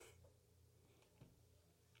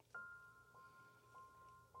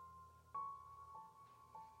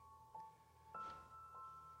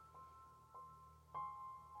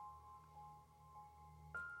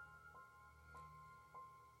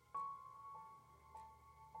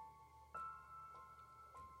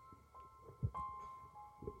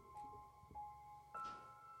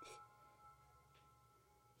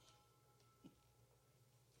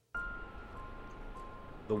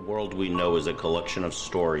The world we know is a collection of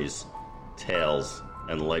stories, tales,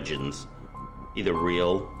 and legends, either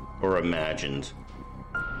real or imagined.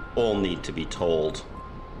 All need to be told.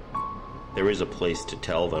 There is a place to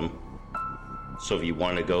tell them. So if you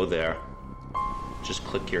want to go there, just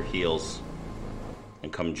click your heels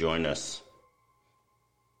and come join us.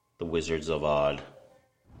 The Wizards of Odd.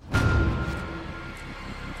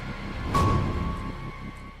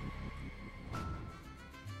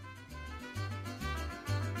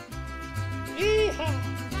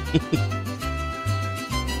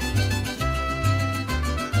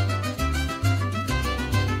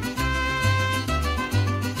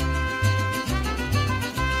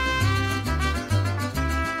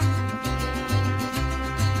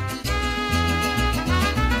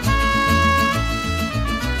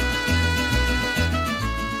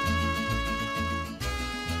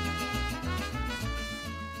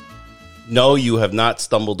 No, you have not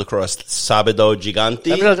stumbled across Sabado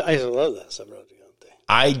Gigante. I love that, Sabado Gigante.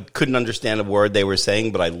 I couldn't understand a word they were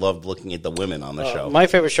saying, but I loved looking at the women on the show. My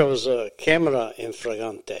favorite show was Camera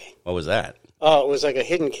Infragante. What was that? Oh, it was like a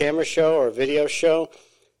hidden camera show or a video show,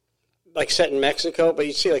 like set in Mexico, but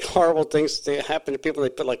you see like horrible things that happen to people. They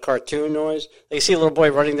put like cartoon noise. They see a little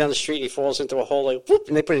boy running down the street, and he falls into a hole, like whoop,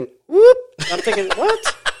 and they put in whoop. I'm thinking,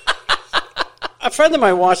 what? A friend of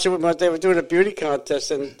mine watched it when they were doing a beauty contest,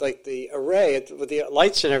 and like the array with the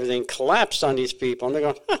lights and everything collapsed on these people, and they're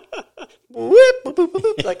going, whoop, whoop, whoop,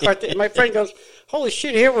 whoop, like cartoon. My friend goes, holy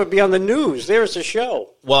shit, here would be on the news. There's a show.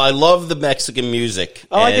 Well, I love the Mexican music.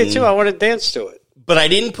 Oh, I did too. I want to dance to it. But I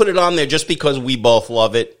didn't put it on there just because we both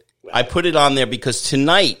love it. Well, I put it on there because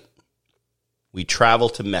tonight we travel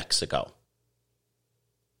to Mexico.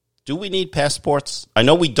 Do we need passports? I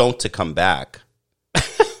know we don't to come back.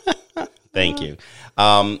 Thank you.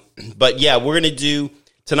 But yeah, we're going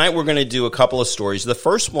to do a couple of stories. The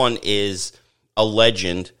first one is a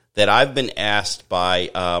legend that I've been asked by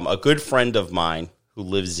a good friend of mine who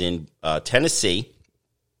lives in Tennessee,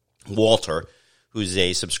 Walter, who's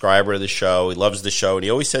a subscriber of the show. He loves the show, and he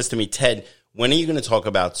always says to me, Ted, when are you going to talk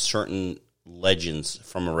about certain legends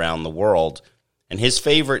from around the world? And his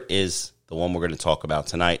favorite is the one we're going to talk about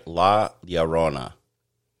tonight, LaLLorena.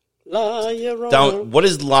 La Llorona. What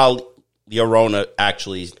does LaLLorena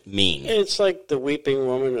actually mean? It's like the weeping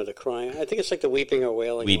woman or the crying. I think it's like the weeping or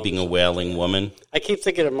wailing woman. Weeping or wailing woman. I keep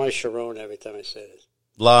thinking of my Sharon every time I say this.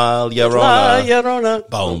 La Llorona. La Llorona.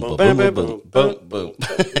 Boom, boom, boom, boom, boom, boom, boom.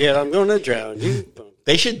 Yeah, I'm going to drown you. Boom.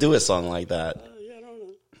 They should do a song like that.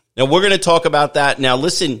 Now, we're going to talk about that. Now,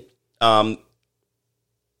 listen, at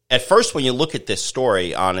first when you look at this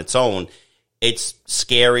story on its own, it's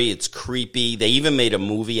scary, it's creepy. They even made a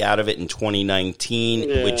movie out of it in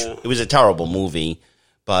 2019, which it was a terrible movie.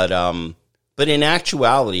 But in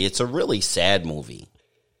actuality, it's a really sad movie.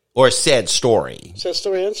 Or a sad story. Sad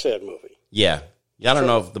story and sad movie. Yeah. I don't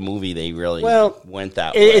know if the movie they really went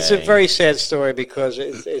that way. It's a very sad story because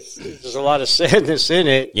there's a lot of sadness in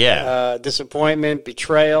it. Yeah. Disappointment,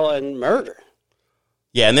 betrayal, and murder.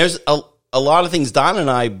 Yeah, and there's a lot of things. Don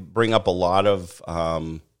and I bring up a lot of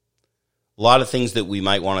things that we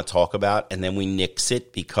might want to talk about, and then we nix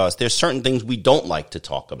it because there's certain things we don't like to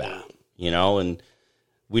talk about, and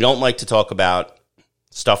we don't like to talk about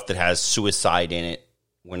stuff that has suicide in it.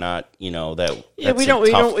 We're not, we don't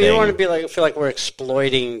want to feel like we're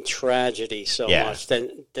exploiting tragedy so much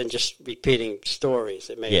than just repeating stories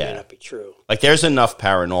that may not be true. Like there's enough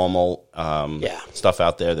paranormal stuff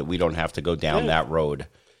out there that we don't have to go down that road.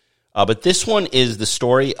 But this one is the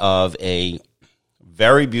story of a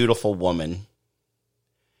very beautiful woman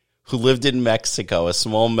who lived in Mexico, a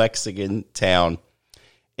small Mexican town,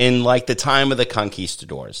 in like the time of the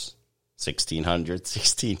conquistadors, 1600,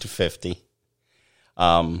 1650.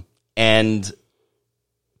 And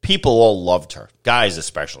people all loved her. Guys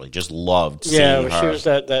especially just loved seeing her. Yeah, she was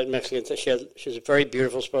that Mexican. She was very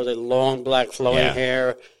beautiful, supposedly long black flowing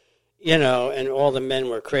hair, and all the men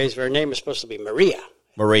were crazy. Her name was supposed to be Maria.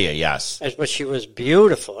 Maria, yes. But she was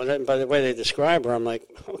beautiful. And by the way they describe her, I'm like,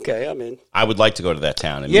 okay, I'm in. I would like to go to that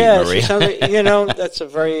town and meet Maria. That's a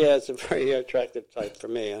very attractive type for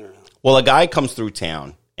me. I don't know. Well, a guy comes through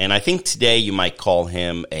town, and I think today you might call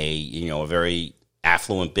him a very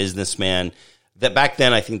affluent businessman. That back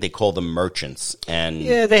then, I think they called them merchants. And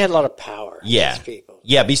they had a lot of power. Yeah. These people.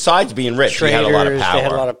 Yeah, besides being rich, Traders, they had a lot of power. They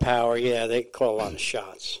had a lot of power, they call a lot of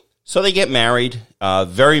shots. So they get married,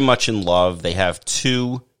 very much in love. They have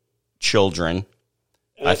 2 children.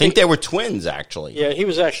 I think they were twins, actually. Yeah, he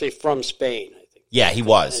was actually from Spain, I think. Yeah, he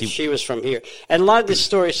was. She was from here. And a lot of this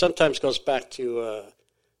story sometimes goes back to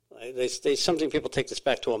Something people take this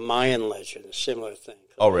back to a Mayan legend, a similar thing.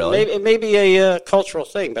 Oh, really? It may be a cultural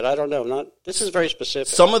thing, but I don't know. This is very specific.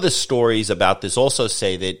 Some of the stories about this also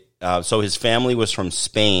say that, so his family was from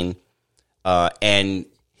Spain, and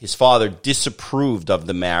his father disapproved of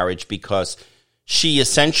the marriage because she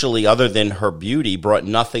essentially, other than her beauty, brought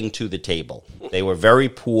nothing to the table. They were very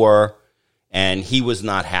poor, and he was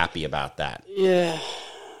not happy about that. Yeah.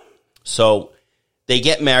 So they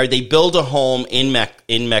get married. They build a home in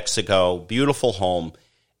Mexico, beautiful home,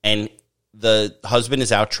 and the husband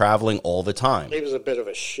is out traveling all the time. He was a bit of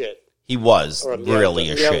a shit. He was really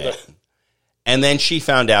a shit. And then she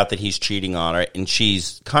found out that he's cheating on her, and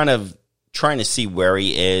she's kind of trying to see where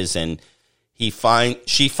he is, and she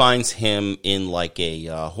finds him in like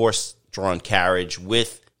a horse-drawn carriage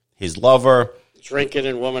with his lover. Drinking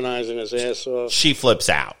and womanizing his ass off. She flips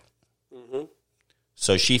out. Mm-hmm.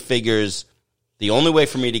 So she figures the only way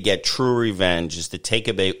for me to get true revenge is to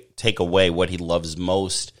take away what he loves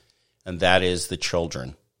most, and that is the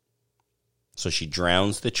children. So she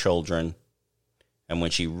drowns the children, and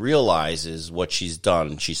when she realizes what she's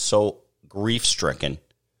done, she's so grief-stricken,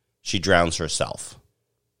 she drowns herself.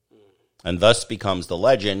 And thus becomes the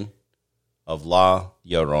legend of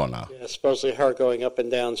LaLLorena. Yeah, supposedly her going up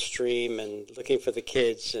and down stream and looking for the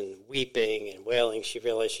kids and weeping and wailing. She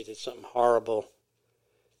realized she did something horrible.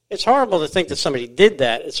 It's horrible to think that somebody did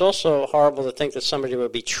that. It's also horrible to think that somebody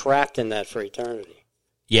would be trapped in that for eternity.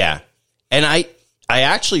 Yeah. And I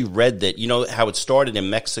actually read that, you know how it started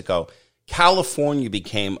in Mexico. California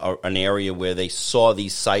became an area where they saw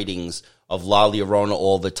these sightings of LaLLorena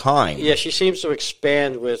all the time. Yeah, she seems to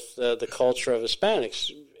expand with the culture of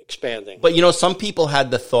Hispanics expanding. But, you know, some people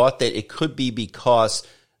had the thought that it could be because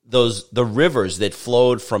the rivers that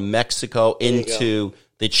flowed from Mexico into,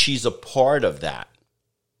 that she's a part of that.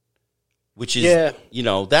 Which is, you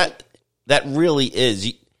know, that really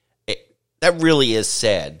is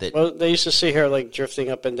sad. Well, they used to see her like drifting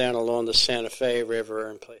up and down along the Santa Fe River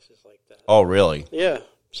and places like that. Oh, really? Yeah.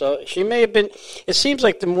 So she may have been. It seems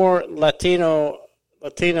like the more Latino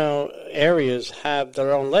areas have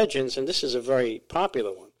their own legends, and this is a very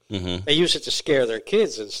popular one. Mm-hmm. They use it to scare their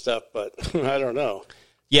kids and stuff, but I don't know.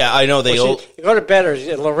 Yeah, I know you go to bed or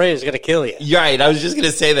Lorena's going to kill you. Right, I was just going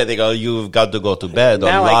to say that. They go, you've got to go to bed, or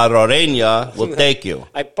LaLLorena will take you.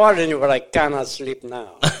 I pardon you, but I cannot sleep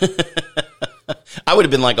now. I would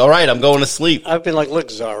have been like, all right, I'm going to sleep. I've been like, look,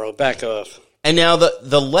 Zorro, back off. And now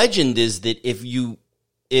the legend is that if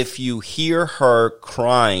you hear her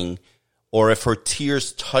crying or if her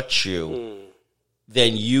tears touch you,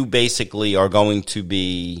 then you basically are going to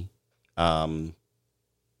be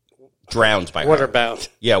drowned by her. Waterbound.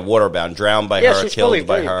 Yeah, waterbound. Drowned by her, killed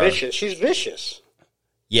by her. Vicious. She's vicious.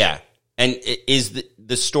 Yeah. And is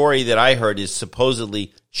the story that I heard is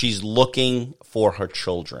supposedly she's looking for her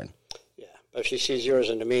children. Yeah, but she sees yours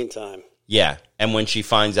in the meantime. Yeah, and when she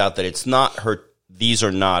finds out that it's not her, these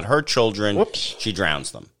are not her children, she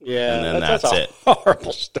drowns them. Yeah, and then that's a it.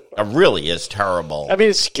 Horrible story. It really is terrible. I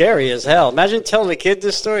mean, it's scary as hell. Imagine telling a kid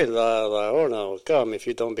this story. Oh no, come if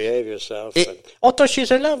you don't behave yourself. Although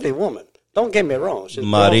she's a lovely woman, don't get me wrong.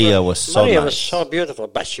 Maria was so Maria nice. was so beautiful,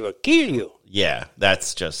 but she would kill you. Yeah,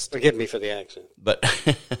 that's just. Forgive me for the accent. But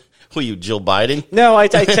who you, Jill Biden? No,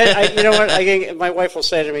 you know what? My wife will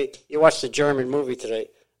say to me, "You watched the German movie today."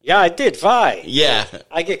 Yeah, I did. Why? Yeah.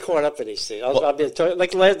 I get caught up in these things. I'll be like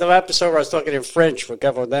the episode where I was talking in French for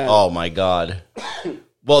Gavaudan. Oh, my God.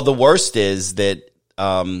 Well, the worst is that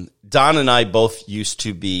Don and I both used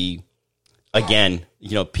to be, again,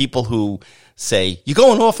 you know, people who say, you're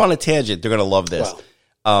going off on a tangent. They're going to love this. Well,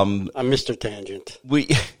 I'm Mr. Tangent.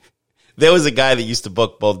 There was a guy that used to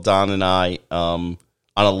book both Don and I on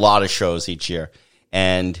a lot of shows each year.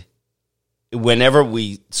 And whenever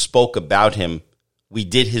we spoke about him, we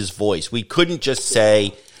did his voice. We couldn't just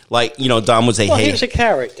say, like, you know, Don would say, hey. He was a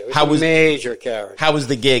character. He was a major character. How was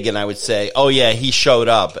the gig? And I would say, oh, yeah, he showed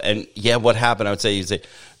up. And, yeah, what happened? I would say, he'd say,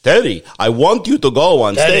 Daddy, I want you to go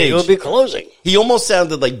on stage. You'll be closing. He almost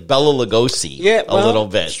sounded like Bela Lugosi a little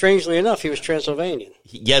bit. Strangely enough, he was Transylvanian.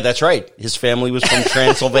 Yeah, that's right. His family was from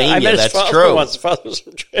Transylvania. That's true. His father was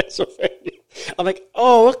from Transylvania. I'm like,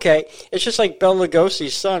 oh, okay. It's just like Bela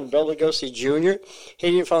Lugosi's son, Bela Lugosi Jr.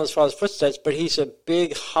 He didn't follow his father's footsteps, but he's a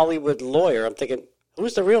big Hollywood lawyer. I'm thinking,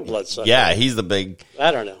 who's the real bloodsucker? Yeah, he's the big.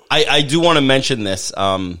 I don't know. I do want to mention this.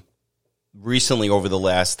 Recently, over the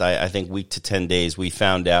last, I think, week to 10 days, we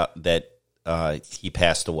found out that he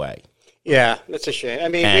passed away. Yeah, that's a shame. I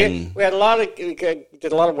mean, we did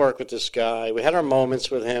a lot of work with this guy. We had our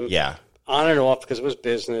moments with him. Yeah. on and off because it was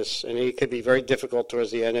business, and he could be very difficult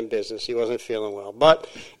towards the end in business. He wasn't feeling well. But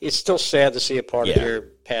it's still sad to see a part of your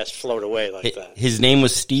past float away like that. His name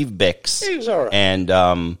was Steve Bix. He was all right.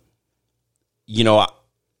 And,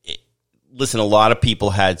 listen, a lot of people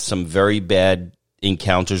had some very bad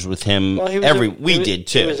encounters with him. Well, we did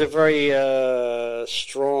too. He was a very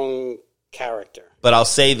strong character. But I'll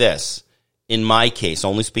say this. In my case,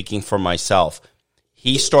 only speaking for myself,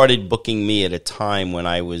 he started booking me at a time when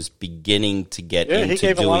I was beginning to get into doing comedy. Yeah,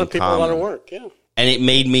 he gave a lot of people a lot of work, yeah. And it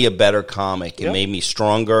made me a better comic. It made me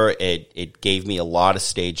stronger. It gave me a lot of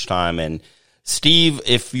stage time. And Steve,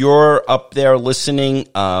 if you're up there listening,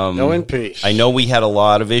 go in peace. I know we had a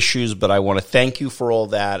lot of issues, but I want to thank you for all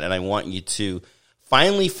that, and I want you to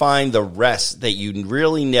finally find the rest that you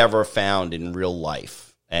really never found in real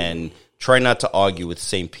life, and try not to argue with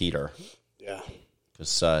St. Peter. Yeah.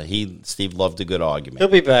 Because Steve loved a good argument. He'll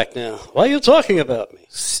be back now. Why are you talking about me?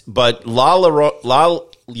 But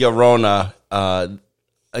LaLLorena,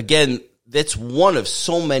 again, that's one of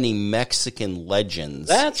so many Mexican legends.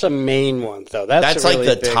 That's a main one, though. That's really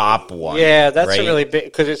like the top one. Yeah, that's a really big,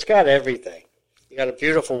 because it's got everything. You got a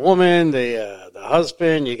beautiful woman, the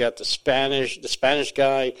husband. You got the Spanish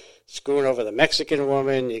guy screwing over the Mexican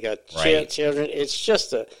woman. You got children. It's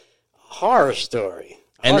just a horror story,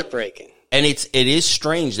 heartbreaking. And it is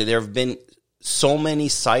strange that there have been so many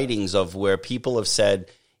sightings of where people have said,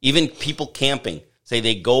 even people camping, say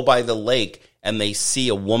they go by the lake and they see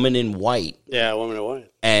a woman in white. Yeah, a woman in white.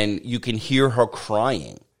 And you can hear her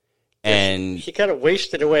crying. And she kind of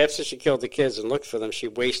wasted away after she killed the kids and looked for them. She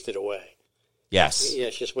wasted away. Yes.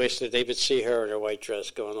 Yeah, she just wasted. They would see her in her white dress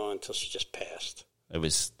going on until she just passed. It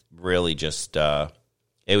was really just a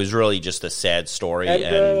sad story.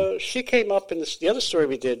 And she came up in the other story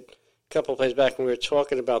we did a couple of days back when we were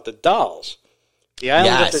talking about the dolls. The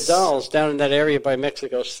island of the dolls down in that area by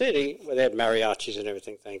Mexico City, where they had mariachis and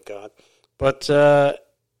everything, thank God. But the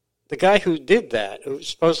guy who did that, who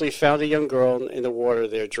supposedly found a young girl in the water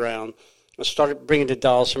there, drowned, and started bringing the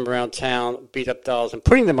dolls from around town, beat up dolls, and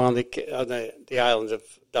putting them on the island of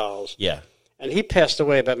dolls. Yeah. And he passed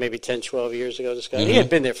away about maybe 10, 12 years ago, this guy. Mm-hmm. He had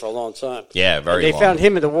been there for a long time. Yeah, very long. They found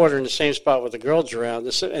him in the water in the same spot where the girl drowned.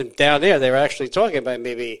 And down there, they were actually talking about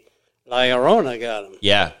maybe LaLLorena got him.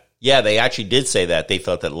 Yeah. Yeah, they actually did say that. They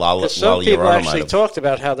thought that LaLLorena some people actually talked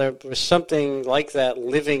about how there was something like that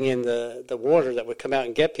living in the water that would come out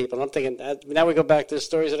and get people. And I'm thinking, now we go back to the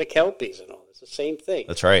stories of the Kelpies and all. It's the same thing.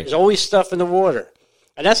 That's right. There's always stuff in the water.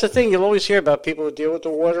 And that's the thing. You'll always hear about people who deal with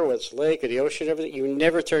the water, whether it's the lake or the ocean, everything. You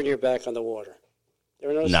never turn your back on the water. You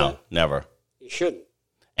ever notice that? No, never. You shouldn't.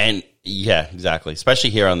 And, yeah, exactly. Especially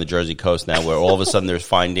here on the Jersey coast now where all of a sudden there's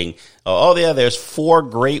finding, there's 4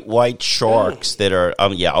 great white sharks that are,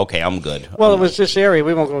 I'm good. Well, it was this area,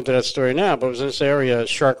 we won't go into that story now, but it was this area,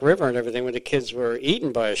 Shark River and everything, where the kids were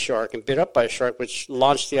eaten by a shark and bit up by a shark, which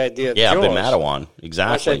launched the idea of Jaws. Yeah, up in Mattawan,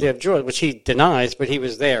 exactly. Launched the idea of Jaws, which he denies, but he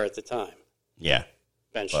was there at the time. Yeah.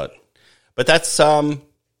 Eventually. But that's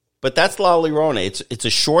LaLLorena. It's a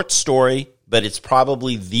short story, but it's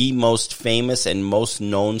probably the most famous and most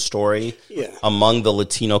known story among the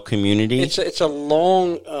Latino community. It's a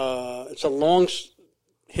long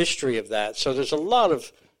history of that. So there's a lot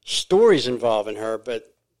of stories involving her,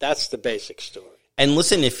 but that's the basic story. And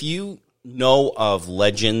listen, if you know of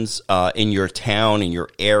legends in your town, in your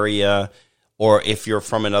area, or if you're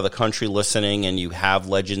from another country listening and you have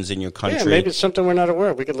legends in your country. Yeah, maybe it's something we're not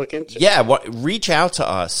aware of. We could look into. Yeah, reach out to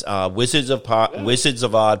us,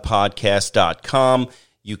 wizardsofpodcast.com.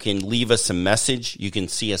 You can leave us a message. You can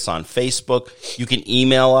see us on Facebook. You can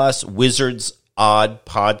email us,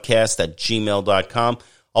 wizardsoddpodcast@gmail.com.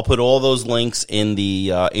 I'll put all those links in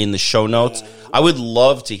the show notes. I would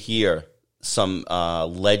love to hear some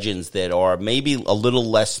legends that are maybe a little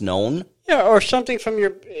less known. Yeah, or something from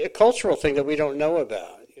your cultural thing that we don't know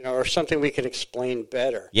about, or something we could explain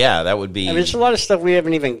better. Yeah, that would be. I mean, there's a lot of stuff we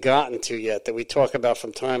haven't even gotten to yet that we talk about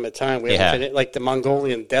from time to time. We haven't been, like the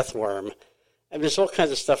Mongolian death worm. And there's all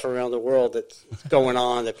kinds of stuff around the world that's going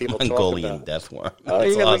on that people talk about. Mongolian death worm.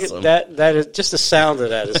 That's awesome. Look at that is just the sound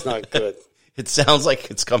of that is not good. It sounds like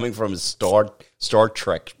it's coming from a Star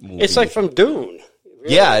Trek movie. It's like from Dune.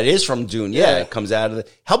 Really? Yeah, it is from Dune. Yeah, it comes out of the...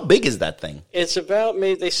 How big is that thing? It's about,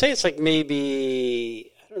 they say it's like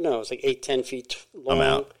maybe, I don't know, it's like 8-10 feet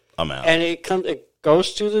long. I'm out. And it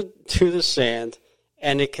goes to the sand,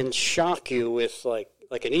 and it can shock you with like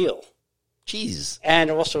an eel. Jeez. And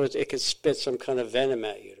also it can spit some kind of venom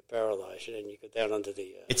at you to paralyze you, and you go down under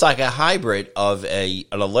the... It's like a hybrid of an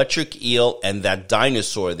electric eel and that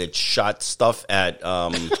dinosaur that shot stuff at...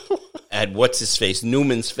 at what's-his-face,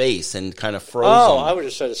 Newman's face, and kind of froze him. I would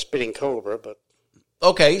have said a spitting cobra, but...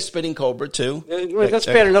 Okay, spitting cobra too. Well, that's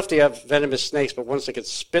bad enough to have venomous snakes, but once they could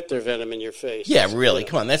spit their venom in your face. Yeah, really.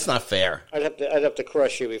 Come on, that's not fair. I'd have to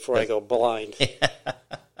crush you before I go blind.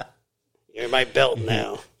 You're my belt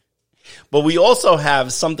now. But we also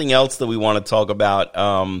have something else that we want to talk about.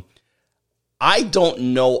 I don't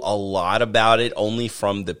know a lot about it, only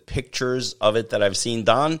from the pictures of it that I've seen.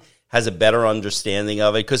 Don has a better understanding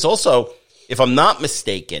of it. Because also, if I'm not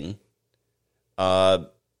mistaken,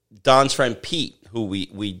 Don's friend Pete, who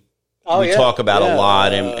we talk about a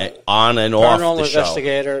lot and on and off the paranormal show.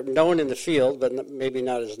 Investigator, known in the field, but maybe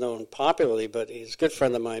not as known popularly, but he's a good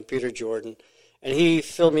friend of mine, Peter Jordan. And he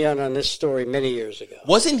filled me in on this story many years ago.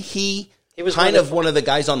 Wasn't he was kind of one of the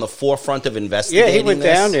guys on the forefront of investigating Yeah, he went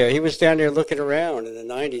this? down there. He was down there looking around in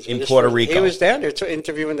the 90s. In Puerto Rico. He was down there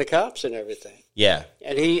interviewing the cops and everything. Yeah.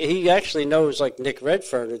 And he actually knows, like, Nick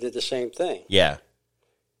Redfern, who did the same thing. Yeah.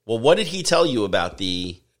 Well, what did he tell you about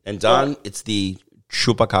and Don, it's the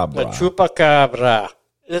Chupacabra. The Chupacabra.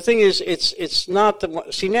 The thing is, it's not the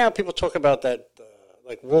one. See, now people talk about that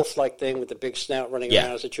like wolf-like thing with the big snout running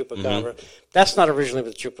around as a Chupacabra. Mm-hmm. That's not originally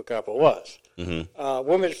what the Chupacabra was. Mm-hmm. A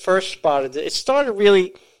woman first spotted it. It started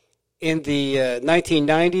really in the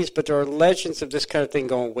 1990s, but there are legends of this kind of thing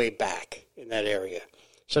going way back in that area.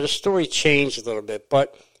 So the story changed a little bit,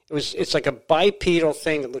 but it's like a bipedal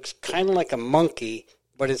thing that looks kind of like a monkey,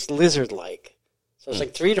 but it's lizard-like. So it's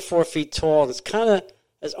like 3 to 4 feet tall. It's kind of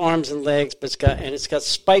has arms and legs, but it's got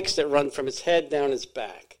spikes that run from its head down its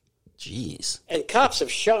back. Jeez. And cops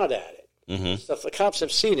have shot at it. Mm-hmm. Stuff. The cops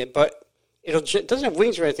have seen it, but it doesn't have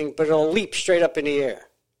wings or anything, but it'll leap straight up in the air.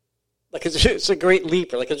 Like it's a great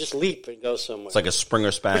leaper. Like it'll just leap and go somewhere. It's like a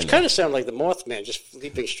Springer Spaniel. Which kind of sounds like the Mothman, just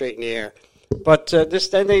leaping straight in the air. But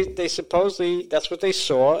then they supposedly, that's what they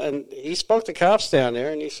saw, and he spoke to cops down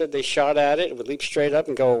there, and he said they shot at it, it would leap straight up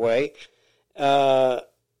and go away.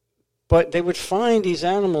 But they would find these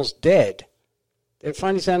animals dead. They would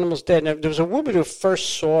find these animals dead. Now, there was a woman who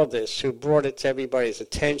first saw this, who brought it to everybody's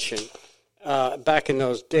attention back in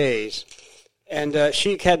those days. And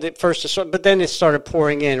she had it first, but then it started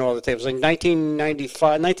pouring in all the time. It was like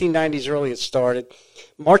 1995, 1990s early it started.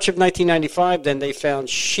 March of 1995, then they found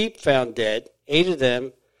sheep found dead, 8 of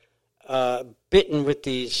them, bitten with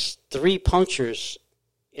these 3 punctures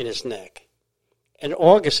in his neck. In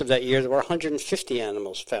August of that year, there were 150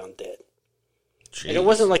 animals found dead. Jeez. And it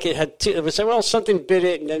wasn't like it had it was, well, something bit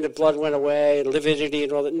it and then the blood went away, lividity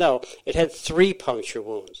and all that. No, it had 3 puncture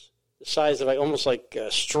wounds, the size of almost like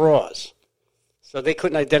straws. So they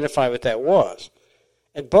couldn't identify what that was.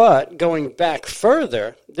 But going back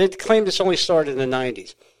further, they claim this only started in the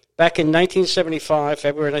 90s. Back in 1975,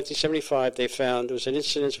 February 1975, they found there was an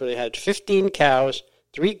incident where they had 15 cows,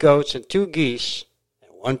 3 goats, and 2 geese,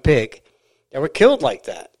 and 1 pig that were killed like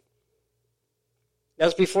that. That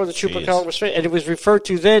was before the Chupacabra was straight. And it was referred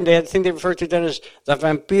to then, they had a thing they referred to then as the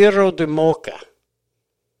Vampiro de Moca.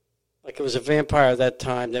 Like it was a vampire at that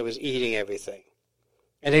time that was eating everything.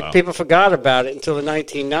 And people forgot about it until the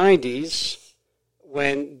 1990s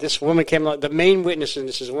when this woman came along. The main witness in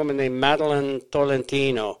this is a woman named Madeline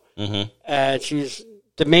Tolentino. Mm-hmm. And she's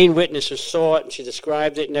the main witness who saw it, and she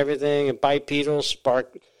described it and everything, and bipedal,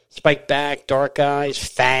 spiked back, dark eyes,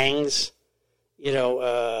 fangs,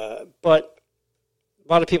 but a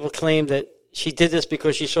lot of people claim that she did this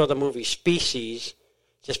because she saw the movie Species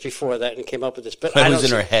just before that and came up with this. But it was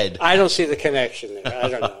in her head. I don't see the connection there. I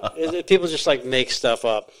don't know. People just make stuff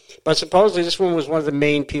up. But supposedly this woman was one of the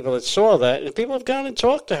main people that saw that, and people have gone and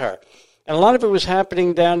talked to her. And a lot of it was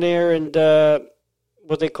happening down there in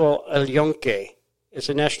what they call El Yunque. It's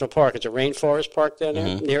a national park. It's a rainforest park down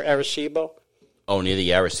there near Arecibo. Oh, near the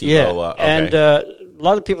Arecibo. Yeah, okay. And a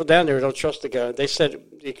lot of people down there don't trust the government. They said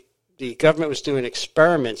the government was doing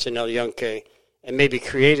experiments in El Yunque and maybe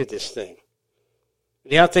created this thing.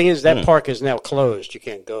 The other thing is that park is now closed. You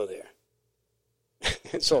can't go there.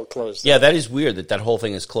 It's all closed. Yeah, that is weird that whole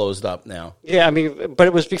thing is closed up now. Yeah, but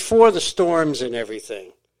it was before the storms and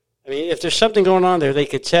everything. If there's something going on there, they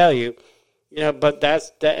could tell you. But that's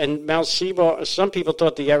that. And Mount Sibo, some people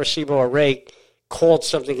thought the Arecibo array called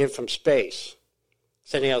something in from space,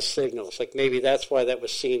 sending out signals. Like maybe that's why that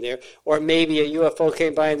was seen there. Or maybe a UFO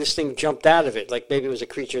came by and this thing jumped out of it. Like maybe it was a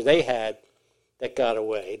creature they had that got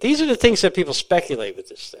away. These are the things that people speculate with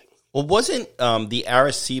this thing. Well, wasn't the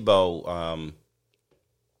Arecibo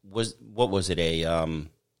what was it,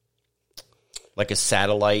 like a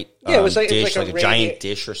satellite it was dish, like a giant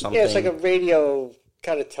dish or something? Yeah, it's like a radio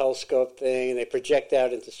kind of telescope thing, and they project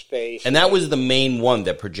out into space. And that was the main one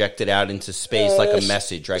that projected out into space like a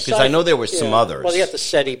message, right? Because I know there were some others. Well, you got the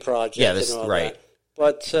SETI project. Yeah, that's right. That.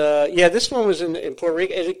 But, this one was in Puerto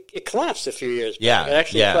Rico. It collapsed a few years back. Yeah. It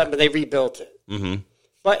actually collapsed, but they rebuilt it. Mm-hmm.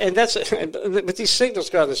 But these signals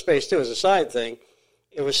go out into space too. As a side thing,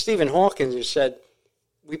 it was Stephen Hawking who said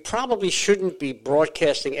we probably shouldn't be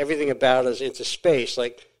broadcasting everything about us into space,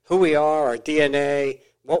 like who we are, our DNA,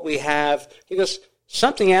 what we have. He goes,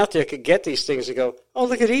 something out there could get these things and go, oh,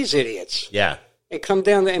 look at these idiots. Yeah. And come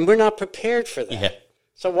down there, and we're not prepared for that. Yeah.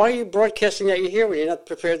 So why are you broadcasting that you're here when you're not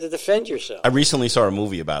prepared to defend yourself? I recently saw a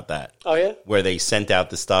movie about that. Oh, yeah? Where they sent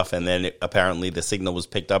out the stuff, and then apparently the signal was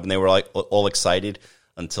picked up, and they were like all excited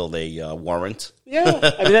until they weren't.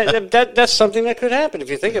 Yeah. I mean, that's something that could happen if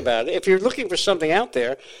you think about it. If you're looking for something out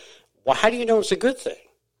there, well, how do you know it's a good thing?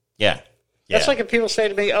 Yeah. That's like if people say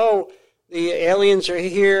to me, oh, the aliens are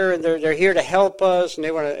here, and they're here to help us, and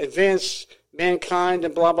they want to advance mankind,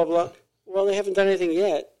 and blah, blah, blah. Well, they haven't done anything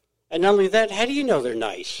yet. And not only that, how do you know they're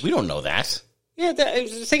nice? We don't know that. Yeah, the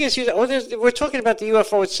thing is, we're talking about the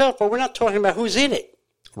UFO itself, but we're not talking about who's in it.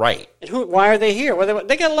 Right. And why are they here? Well,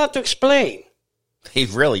 they got a lot to explain. They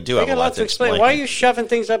really do have a lot to explain. Why are you shoving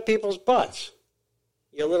things up people's butts?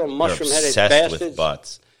 You little mushroom-headed bastards. bastards. With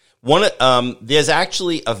butts. There's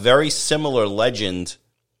actually a very similar legend.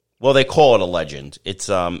 Well, they call it a legend. It's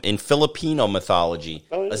in Filipino mythology,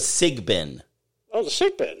 a sigbin. Oh, the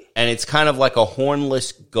sigbin. And it's kind of like a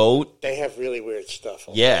hornless goat. They have really weird stuff.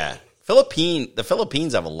 Yeah. The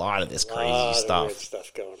Philippines have a lot of this crazy stuff. Weird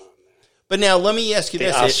stuff going on there. But now let me ask you the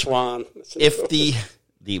this. Aswan. If the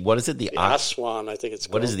what is it? The Aswan, I think it's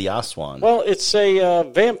called. What is the Aswan? Well, it's a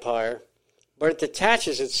vampire, but it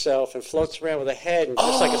detaches itself and floats around with a head and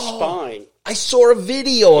just like a spine. I saw a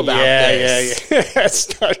video about this. Yeah.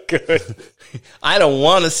 That's not good. I don't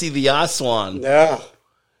want to see the Aswan. No.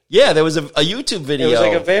 Yeah, there was a YouTube video. It was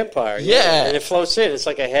like a vampire. Yeah. And it floats in. It's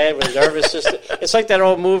like a head with a nervous system. It's like that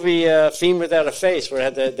old movie, Fiend Without a Face, where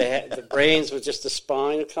it had the brains with just the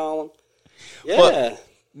spine column. Yeah. Well,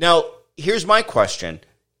 now, here's my question.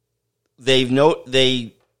 The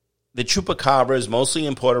Chupacabra is mostly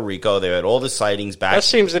in Puerto Rico. They had all the sightings back. That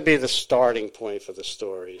seems to be the starting point for the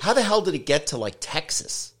story. How the hell did it get to, like,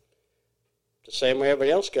 Texas? The same way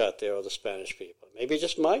everybody else got there, all the Spanish people. Maybe it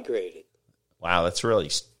just migrated. Wow, that's really...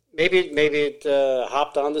 Maybe it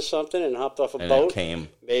hopped onto something and hopped off a boat. It came.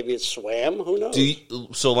 Maybe it swam. Who knows?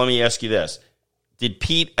 So let me ask you this. Did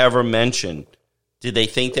Pete ever mention, did they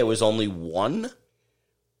think there was only one?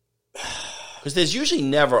 Because there's usually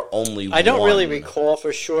never only one. I don't really recall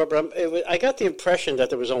for sure, but I got the impression that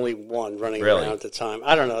there was only one running around at the time.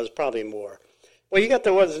 I don't know. There's probably more. Well, you got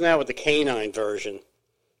the ones now with the canine version.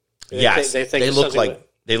 Yes. They look like...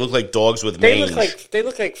 They look like dogs with mange. They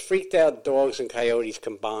look like freaked out dogs and coyotes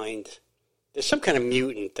combined. There's some kind of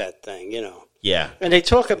mutant, that thing, you know. Yeah. And they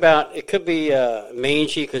talk about, it could be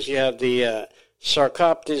mangy because you have the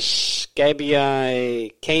Sarcoptes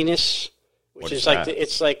scabii canis, which is like,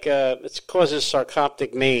 it causes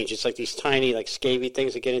sarcoptic mange. It's like these tiny, like, scabby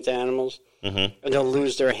things that get into animals. Mm-hmm. And they'll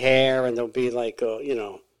lose their hair and they'll be like,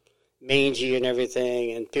 mangy and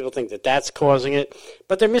everything, and people think that that's causing it.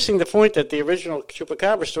 But they're missing the point that the original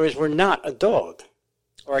Chupacabra stories were not a dog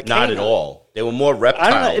or a canine. Not at all. They were more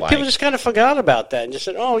reptile-like. I don't know. People just kind of forgot about that and just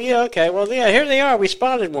said, oh, yeah, okay, well, yeah, here they are. We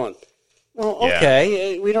spotted one. Well,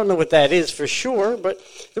 okay, we don't know what that is for sure, but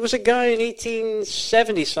there was a guy in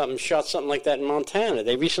 1870-something shot something like that in Montana.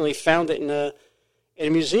 They recently found it in a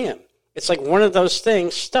museum. It's like one of those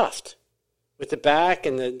things stuffed. With the back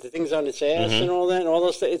and the things on its ass and all that, and all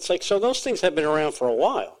those things. It's like, so those things have been around for a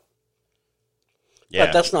while. Yeah.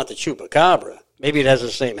 But that's not the Chupacabra. Maybe it has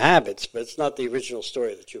the same habits, but it's not the original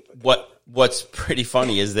story of the Chupacabra. What's pretty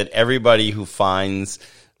funny is that everybody who finds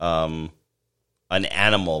an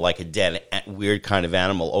animal, like a dead, weird kind of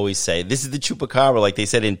animal, always say, this is the Chupacabra. Like they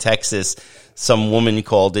said in Texas, some woman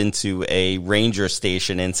called into a ranger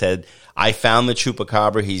station and said, I found the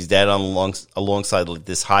Chupacabra. He's dead alongside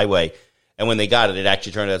this highway. And when they got it, it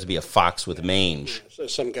actually turned out to be a fox with mange. So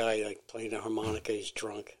some guy like playing a harmonica, he's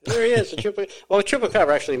drunk. There he is. Well,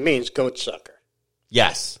 Chupacabra actually means goat sucker.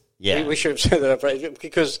 Yes. Yeah. We should have said that up, right?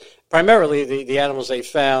 Because primarily the animals they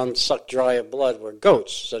found sucked dry of blood were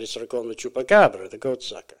goats. So they started calling the Chupacabra, the goat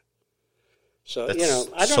sucker. So, That's I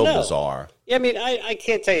don't know. So bizarre. Yeah, I mean, I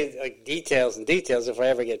can't tell you like details. If I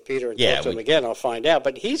ever get Peter and talk to him again, I'll find out.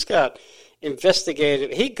 But he's got... investigative.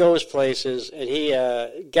 He goes places and he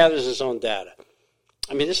gathers his own data.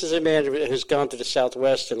 I mean, this is a man who's gone to the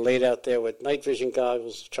Southwest and laid out there with night vision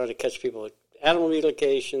goggles trying to catch people at animal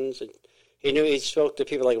mutilations. And he spoke to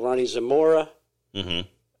people like Ronnie Zamora. Mm-hmm.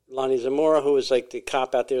 Lonnie Zamora, who was like the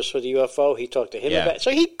cop out there for the UFO. He talked to him about it. So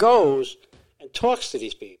he goes and talks to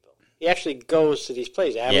these people. He actually goes to these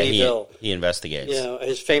places. Amityville. He investigates.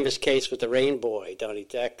 His famous case with the Rain Boy, Donnie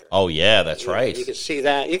Decker. Oh, yeah, that's right. You can see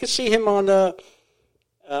that. You can see him on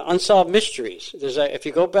Unsolved Mysteries. If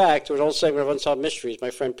you go back to an old segment of Unsolved Mysteries,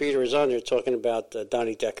 my friend Peter is on there talking about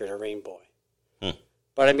Donnie Decker, the Rain Boy.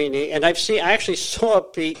 But I mean, I actually saw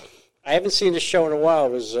Pete. I haven't seen the show in a while.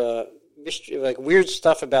 It was mystery, like weird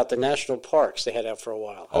stuff about the national parks they had out for a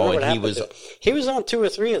while. He was on 2 or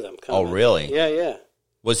 3 of them. Oh, really? Yeah.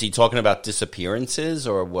 Was he talking about disappearances,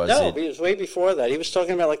 or was No, it? he was way before that. He was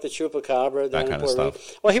talking about like the Chupacabra, that kind of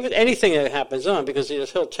stuff. Well, anything that happens on, because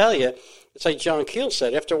he'll tell you, it's like John Keel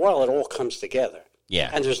said, after a while it all comes together.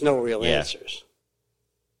 Yeah. And there's no real answers.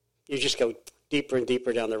 You just go deeper and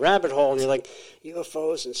deeper down the rabbit hole, and you're like,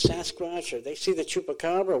 UFOs and Sasquatch, or they see the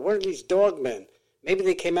Chupacabra, what are these dogmen? Maybe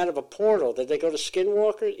they came out of a portal. Did they go to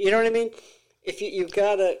Skinwalker? You know what I mean? If you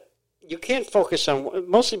can't focus on,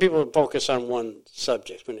 mostly people focus on one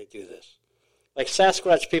subject when they do this. Like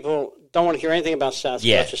Sasquatch people don't want to hear anything about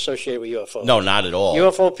Sasquatch associated with UFOs. No, not at all.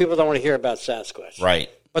 UFO people don't want to hear about Sasquatch. Right.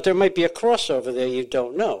 But there might be a crossover there you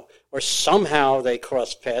don't know. Or somehow they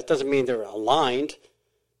cross paths. Doesn't mean they're aligned,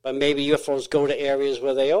 but maybe UFOs go to areas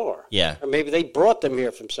where they are. Yeah. Or maybe they brought them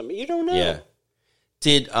here from somewhere. You don't know. Yeah.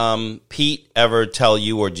 Did Pete ever tell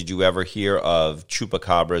you, or did you ever hear of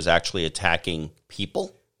Chupacabras actually attacking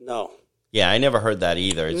people? No. Yeah, I never heard that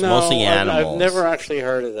either. It's mostly animals. I've never actually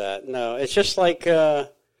heard of that. No, it's just like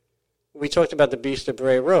we talked about the Beast of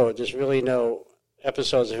Bray Road. There's really no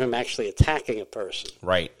episodes of him actually attacking a person.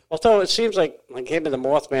 Right. Although it seems like him and the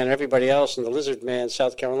Mothman and everybody else and the Lizard Man,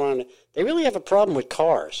 South Carolina, they really have a problem with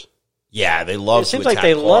cars. Yeah, they love to attack cars. It seems like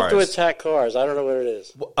they love to attack cars. I don't know what it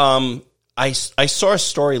is. I saw a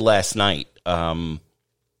story last night, and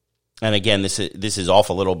again, this is off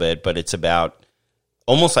a little bit, but it's about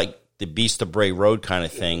almost like the Beast of Bray Road kind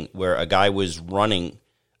of thing, where a guy was running.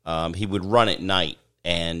 He would run at night,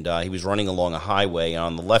 and he was running along a highway, and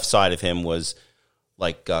on the left side of him was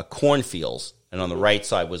like cornfields, and on the right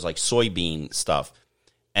side was like soybean stuff.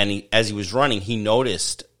 And as he was running,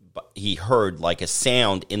 he heard like a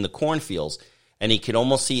sound in the cornfields, and he could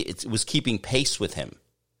almost see it was keeping pace with him.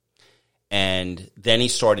 And then he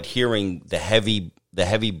started hearing the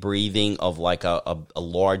heavy breathing of like a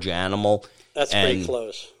large animal. That's pretty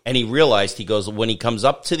close. And he realized, he goes, when he comes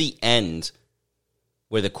up to the end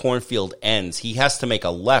where the cornfield ends, he has to make a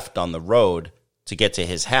left on the road to get to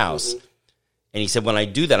his house. Mm-hmm. And he said, when I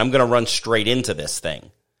do that, I'm going to run straight into this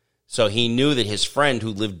thing. So he knew that his friend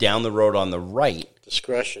who lived down the road on the right.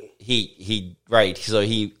 Discretion. Right. So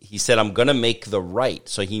he said, I'm going to make the right.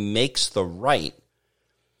 So he makes the right.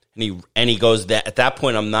 And he goes, that at that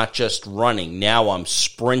point, I'm not just running. Now I'm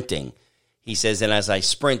sprinting. He says, and as I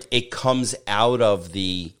sprint, it comes out of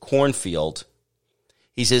the cornfield.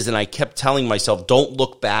 He says, and I kept telling myself, don't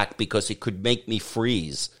look back because it could make me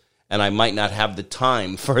freeze, and I might not have the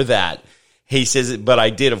time for that. He says, but I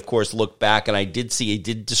did, of course, look back, and I did see, it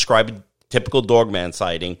did describe a typical dogman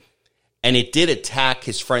sighting, and it did attack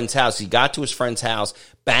his friend's house. He got to his friend's house,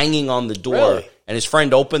 banging on the door, really? And his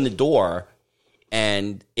friend opened the door,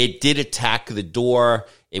 and it did attack the door.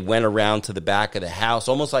 It went around to the back of the house,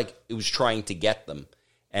 almost like it was trying to get them.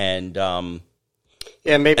 And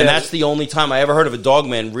maybe that's the only time I ever heard of a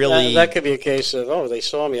dogman really. That could be a case of, they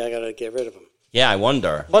saw me, I got to get rid of them. Yeah, I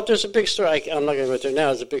wonder. But there's a big story. I'm not going to go there now.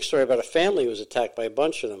 There's a big story about a family who was attacked by a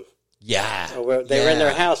bunch of them. Yeah. They were in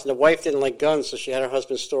their house, and the wife didn't like guns, so she had her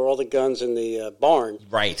husband store all the guns in the barn.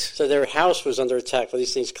 Right. So their house was under attack by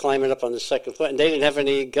these things climbing up on the second floor, and they didn't have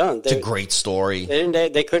any guns. It's a great story.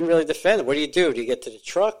 They couldn't really defend it. What do? Do you get to the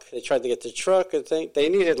truck? They tried to get to the truck, and they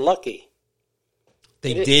needed Lucky.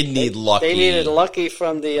 They did need Lucky. They needed Lucky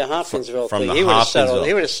from the Hopkinsville from thing. The he Hopkinsville.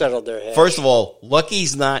 would have settled their head. First of all,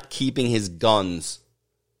 Lucky's not keeping his guns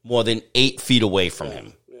more than 8 feet away from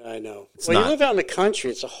him. I know. You live out in the country,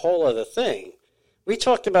 it's a whole other thing. We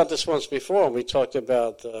talked about this once before. We talked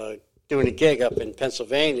about doing a gig up in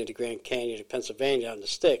Pennsylvania, the Grand Canyon of Pennsylvania, out in the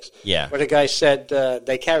sticks. Yeah. Where the guy said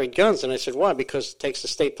they carried guns, and I said, why? Because it takes the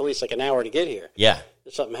state police like an hour to get here. Yeah.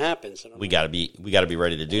 If something happens. We got to be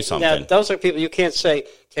ready to do something. Now, those are people you can't say,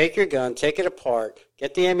 take your gun, take it apart,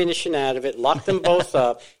 get the ammunition out of it, lock them both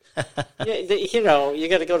up. You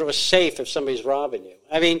got to go to a safe if somebody's robbing you.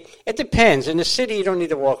 I mean, it depends. In the city, you don't need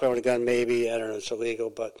to walk around with a gun. Maybe, I don't know, it's illegal,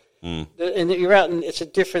 but and you're out. It's a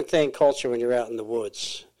different culture when you're out in the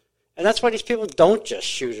woods, and that's why these people don't just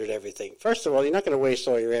shoot at everything. First of all, you're not going to waste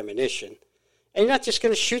all your ammunition, and you're not just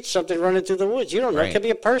going to shoot something running through the woods. You don't know. Right. It could be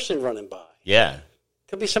a person running by. Yeah, it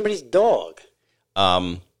could be somebody's dog.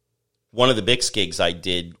 One of the big gigs I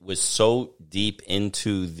did was so deep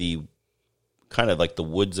into the kind of like the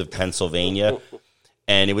woods of Pennsylvania.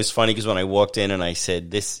 And it was funny because when I walked in and I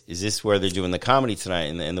said, is this where they're doing the comedy tonight?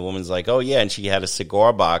 And the woman's like, oh, yeah. And she had a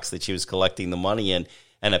cigar box that she was collecting the money in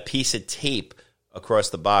and a piece of tape across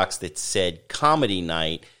the box that said comedy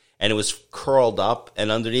night, and it was curled up,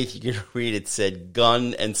 and underneath you could read it said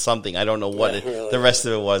gun and something. I don't know what the rest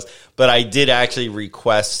of it was, but I did actually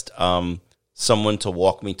request someone to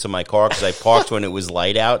walk me to my car because I parked when it was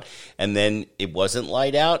light out, and then it wasn't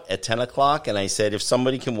light out at 10 o'clock, and I said, if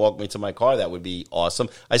somebody can walk me to my car, that would be awesome.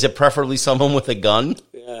 I said, preferably someone with a gun.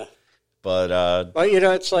 Yeah. But, well, you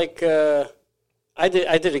know, it's like I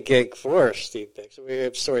did a gig for Steve Dix. We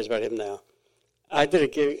have stories about him now. I did a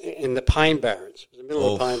gig in the Pine Barrens. It was the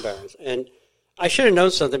middle of the Pine Barrens. And I should have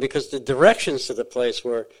known something because the directions to the place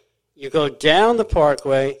were you go down the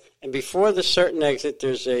parkway, and before the certain exit,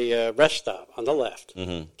 there's a rest stop on the left.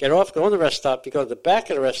 Mm-hmm. Get off, go on the rest stop. You go to the back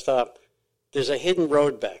of the rest stop, there's a hidden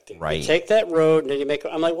road back there. Right. You take that road, and then you make...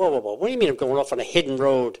 I'm like, whoa. What do you mean I'm going off on a hidden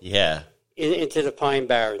road? Yeah. Into the Pine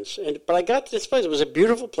Barrens. But I got to this place. It was a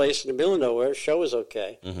beautiful place in the middle of nowhere. The show was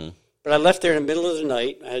okay. Mm-hmm. But I left there in the middle of the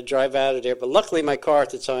night. I had to drive out of there. But luckily, my car at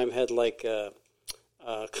the time had like a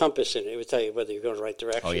compass in it. It would tell you whether you're going the right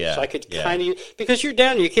direction. Oh, yeah. So I could kind of... Because you're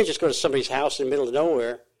down there. You can't just go to somebody's house in the middle of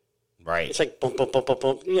nowhere. Right. It's like boom, boom, boom, boom,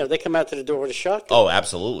 boom. You know, they come out to the door with a shotgun. Oh,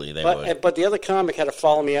 absolutely. They would. But the other comic had to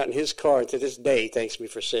follow me out in his car. And to this day, he thanks me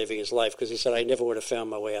for saving his life because he said I never would have found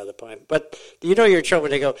my way out of the Pine. But you know you're in trouble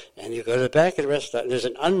when they go, and you go to the back of the restaurant, and there's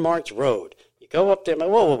an unmarked road. You go up there, and I'm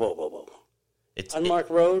like, whoa. It's unmarked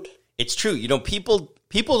road? It's true. You know, people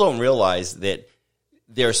don't realize that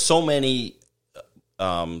there are so many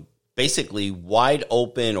basically wide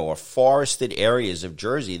open or forested areas of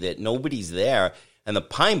Jersey that nobody's there. And the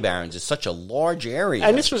Pine Barrens is such a large area.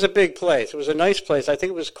 And this was a big place. It was a nice place. I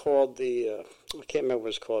think it was called I can't remember what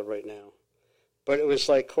it's called right now. But it was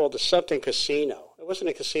like called the something casino. It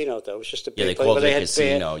wasn't a casino, though. It was just a big place. They called it a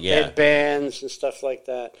casino, They had bands and stuff like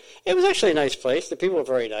that. It was actually a nice place. The people were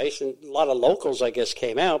very nice. And a lot of locals, I guess,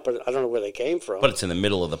 came out. But I don't know where they came from. But it's in the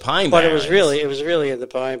middle of the Pine Barrens. But it was really in the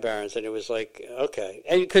Pine Barrens. And it was like, okay.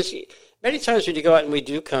 And because many times when you go out and we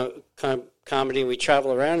do comedy and we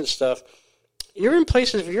travel around and stuff, you're in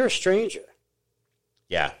places where you're a stranger.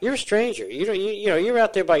 Yeah. You're a stranger. You know, you're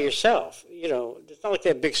out there by yourself. You know, it's not like they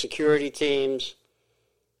have big security teams.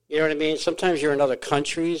 You know what I mean? Sometimes you're in other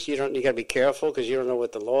countries. You got to be careful because you don't know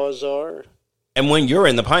what the laws are. And when you're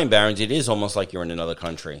in the Pine Barrens, it is almost like you're in another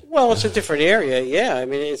country. Well, it's a different area. Yeah. I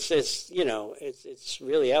mean, it's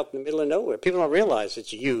really out in the middle of nowhere. People don't realize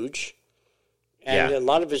it's huge. And a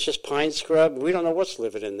lot of it's just pine scrub. We don't know what's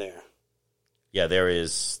living in there. Yeah,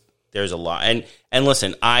 there's a lot. And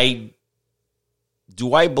listen,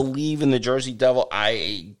 do I believe in the Jersey Devil?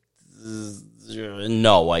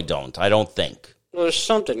 No, I don't. I don't think. Well, there's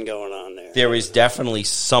something going on there. There is definitely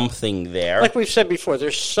something there. Like we've said before,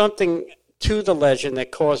 there's something to the legend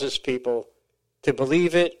that causes people to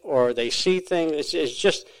believe it, or they see things. It's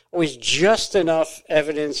just always just enough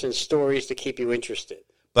evidence and stories to keep you interested.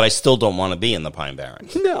 But I still don't want to be in the Pine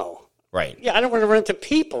Barrens. No. Right. Yeah, I don't want to run into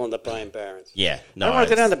people in the Pine Barrens. Yeah. No, I don't want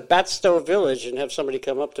to go down to Batstow Village and have somebody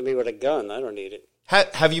come up to me with a gun. I don't need it.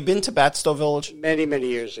 Have you been to Batstow Village? Many, many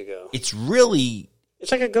years ago. It's really...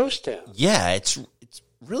 It's like a ghost town. Yeah, it's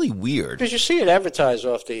really weird. Because you see it advertised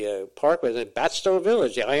off the parkway, the Batstow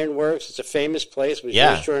Village, the Ironworks. It's a famous place. It was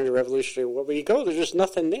used during the Revolutionary War. But you go, there's just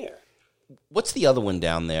nothing there. What's the other one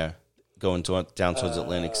down there, down towards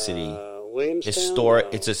Atlantic City? Williamstown? Historic.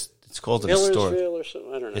 No. It's called an historic. Or something.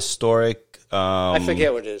 I don't know. Historic. I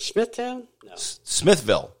forget what it is. Smithtown? No.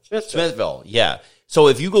 Smithville. Yeah. So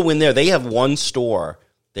if you go in there, they have one store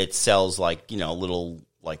that sells little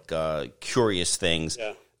curious things.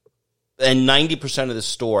 Yeah. And 90% of the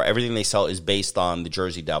store, everything they sell is based on the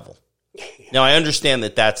Jersey Devil. Now I understand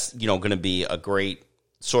that that's going to be a great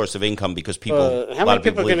source of income because people. How many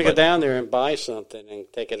people are going to go down there and buy something and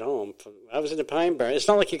take it home? I was in the Pine Barrens. It's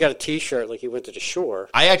not like you got a T-shirt like you went to the shore.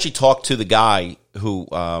 I actually talked to the guy who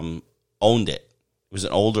owned it. It was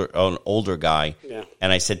an older guy. Yeah.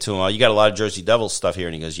 And I said to him, "Oh, you got a lot of Jersey Devil stuff here?"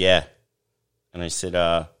 And he goes, "Yeah." And I said,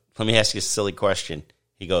 "Let me ask you a silly question."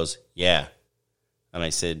 He goes, "Yeah." And I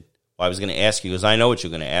said, "Well, I was going to ask you." He goes, "I know what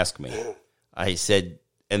you're going to ask me." I said,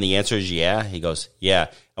 "And the answer is yeah?" He goes, "Yeah."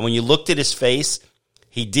 And when you looked at his face,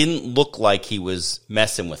 he didn't look like he was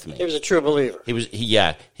messing with me. He was a true believer. He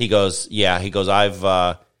goes, "Yeah." He goes,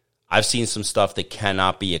 I've seen some stuff that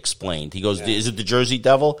cannot be explained. He goes, "Is it the Jersey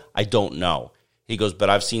Devil?" I don't know. He goes, "But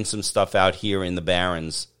I've seen some stuff out here in the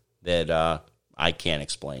Barrens that I can't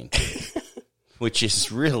explain." Which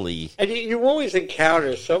is really... And you always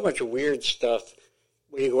encounter so much weird stuff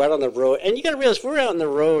when you go out on the road. And you got to realize we're out on the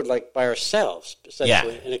road like by ourselves,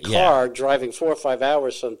 essentially, in a car, driving 4 or 5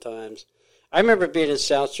 hours sometimes. I remember being in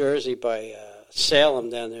South Jersey by Salem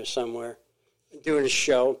down there somewhere, doing a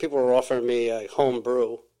show. People were offering me home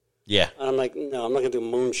brew. Yeah. And I'm like, no, I'm not going to do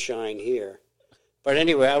moonshine here. But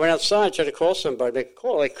anyway, I went outside, tried to call somebody, make a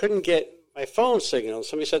call. I couldn't get my phone signal.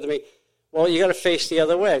 Somebody said to me, well, you got to face the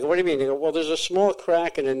other way. I go, what do you mean? They go, well, there's a small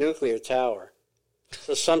crack in a nuclear tower.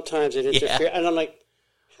 So sometimes it interferes. Yeah. And I'm like,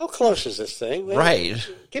 how close is this thing? Right.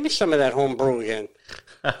 Give me some of that home brew again.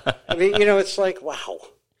 I mean, it's like, wow.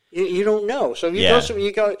 You don't know. So if you go somewhere,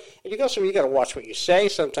 you got to watch what you say.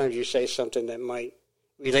 Sometimes you say something that might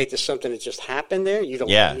relate to something that just happened there. You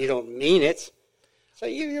don't mean it. So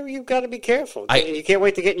you've got to be careful. You can't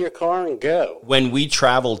wait to get in your car and go. When we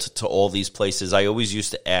traveled to all these places, I always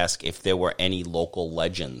used to ask if there were any local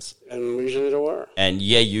legends. And usually there were. And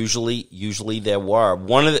usually there were.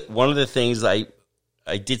 One of the things I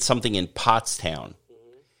did something in Pottstown.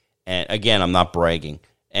 And again, I'm not bragging.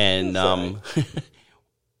 And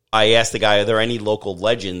I asked the guy, are there any local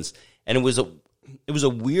legends? And it was a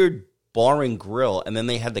weird bar and grill, and then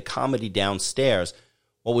they had the comedy downstairs.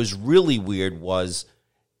 What was really weird was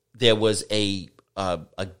there was a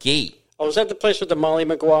gate. Oh, was that the place with the Molly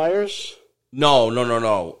Maguires? No.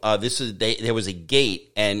 There was a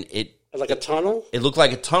gate, and it like a tunnel. It looked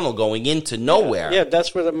like a tunnel going into nowhere. Yeah,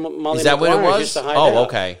 that's where the Molly Is that Maguires what it was? used to hide out.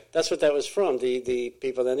 Okay. That's what that was from. The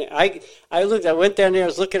people then. I went down there. I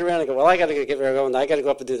was looking around. I go, well, I got to get going. I got to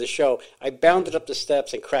go up and do the show. I bounded up the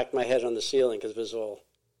steps and cracked my head on the ceiling because it was all.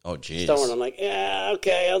 Oh, geez. I'm like, yeah,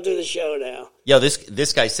 okay, I'll do the show now. Yeah,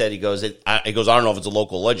 this guy said, he goes, I don't know if it's a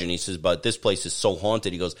local legend. He says, but this place is so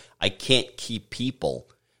haunted. He goes, I can't keep people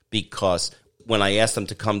because when I ask them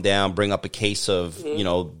to come down, bring up a case of,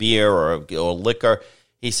 beer or liquor,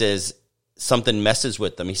 he says, something messes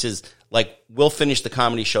with them. He says, like, we'll finish the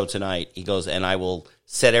comedy show tonight. He goes, and I will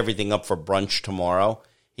set everything up for brunch tomorrow.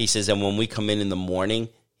 He says, and when we come in the morning,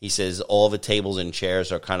 he says all the tables and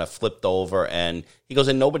chairs are kind of flipped over, and he goes,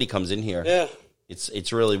 and nobody comes in here. Yeah.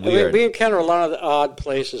 It's really weird. We encounter a lot of the odd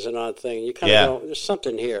places and odd things. You kind of know, there's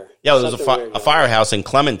something here. Yeah, there was a firehouse in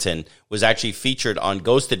Clementon was actually featured on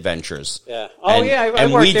Ghost Adventures. Yeah. Oh, I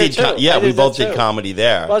worked there too. We both did comedy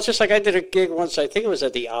there. Well, it's just like I did a gig once, I think it was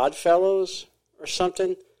at the Odd Fellows or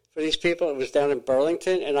something for these people. It was down in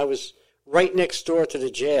Burlington, and I was right next door to the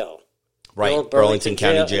jail. Right, Burlington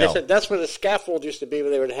County Jail. They said that's where the scaffold used to be,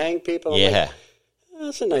 where they would hang people. I'm like,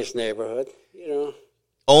 that's a nice neighborhood,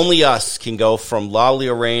 Only us can go from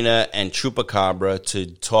LaLLorena and Cucacabra to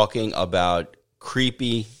talking about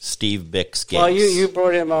creepy Steve Bick's gigs. Well, you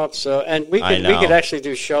brought him up, and we could actually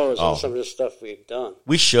do shows on some of the stuff we've done.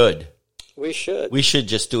 We should. We should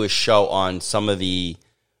just do a show on some of the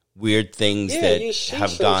weird things that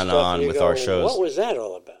have gone on with our shows. What was that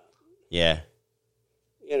all about? Yeah.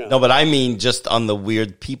 No, but I mean just on the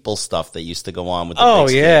weird people stuff that used to go on with the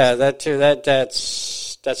big yeah, that too.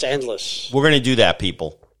 That's endless. We're going to do that,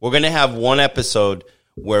 people. We're going to have one episode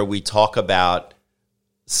where we talk about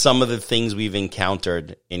some of the things we've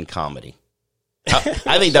encountered in comedy.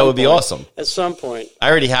 I think that would be awesome. At some point. I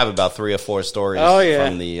already have about 3 or 4 stories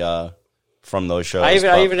from those shows.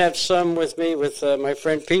 I even have some with me with my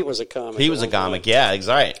friend Pete was a comic. He was a comic, yeah,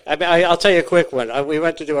 exactly. I'll tell you a quick one. We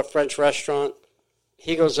went to do a French restaurant.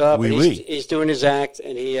 He goes up, and he's doing his act,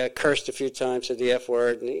 and he cursed a few times, said the F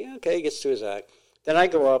word, and he gets to his act. Then I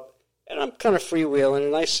go up, and I'm kind of freewheeling,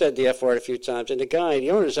 and I said the F word a few times, and the guy, the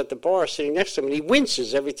owner's at the bar sitting next to him, and he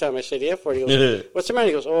winces every time I say the F word. He goes, what's the matter?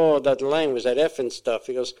 He goes, oh, that language, that F and stuff.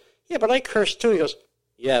 He goes, yeah, but I curse too. He goes,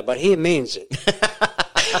 yeah, but he means it.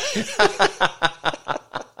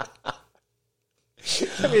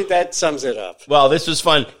 I mean, that sums it up. Well, this was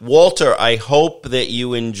fun. Walter, I hope that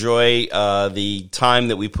you enjoy the time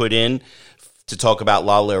that we put in to talk about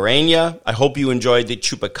LaLLorena. I hope you enjoyed the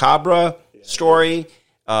Cucacabra story.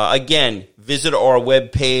 Again, visit our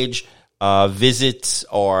webpage, visit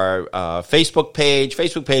our Facebook page.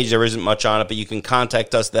 Facebook page, there isn't much on it, but you can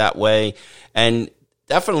contact us that way. And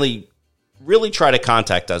definitely really try to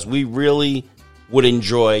contact us. We really would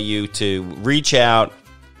enjoy you to reach out,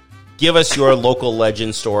 give us your local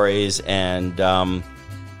legend stories, and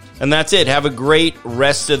that's it. Have a great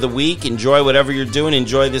rest of the week. Enjoy whatever you're doing.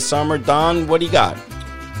 Enjoy this summer. Don, what do you got?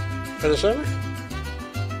 For the summer?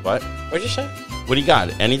 What? What'd you say? What do you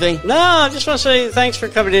got? Anything? No, I just want to say thanks for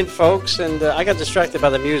coming in, folks. And I got distracted by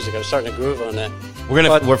the music. I was starting to groove on that.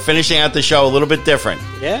 We're finishing out the show a little bit different.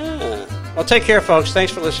 Yeah. Well, take care, folks.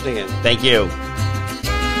 Thanks for listening in. Thank you.